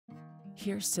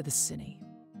Here's to the city.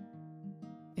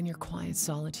 In your quiet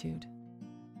solitude,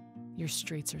 your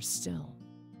streets are still,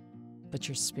 but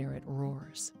your spirit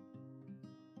roars.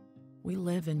 We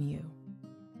live in you,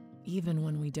 even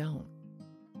when we don't.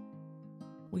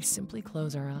 We simply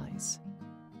close our eyes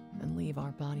and leave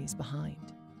our bodies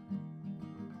behind.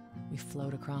 We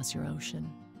float across your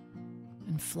ocean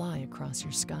and fly across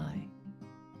your sky.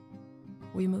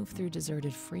 We move through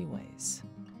deserted freeways.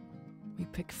 We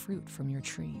pick fruit from your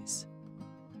trees.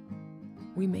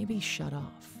 We may be shut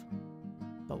off,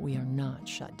 but we are not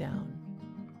shut down.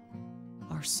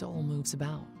 Our soul moves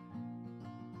about.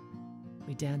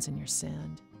 We dance in your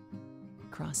sand,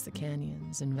 across the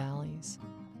canyons and valleys.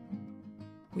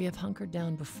 We have hunkered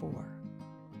down before,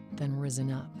 then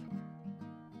risen up.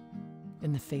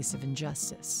 In the face of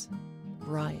injustice,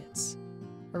 riots,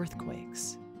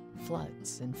 earthquakes,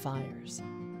 floods, and fires.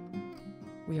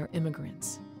 We are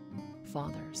immigrants,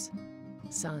 fathers,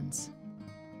 sons,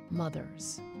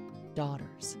 mothers,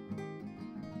 daughters.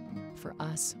 For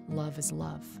us, love is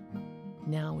love,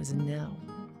 now is now,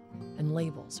 and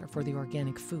labels are for the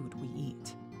organic food we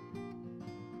eat.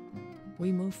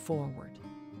 We move forward.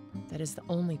 That is the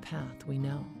only path we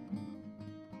know.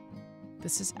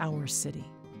 This is our city.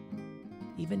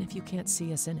 Even if you can't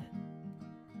see us in it,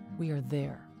 we are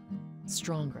there,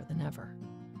 stronger than ever.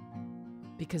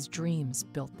 Because dreams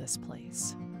built this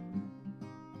place.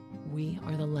 We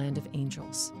are the land of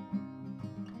angels.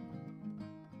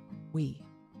 We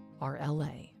are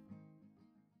LA.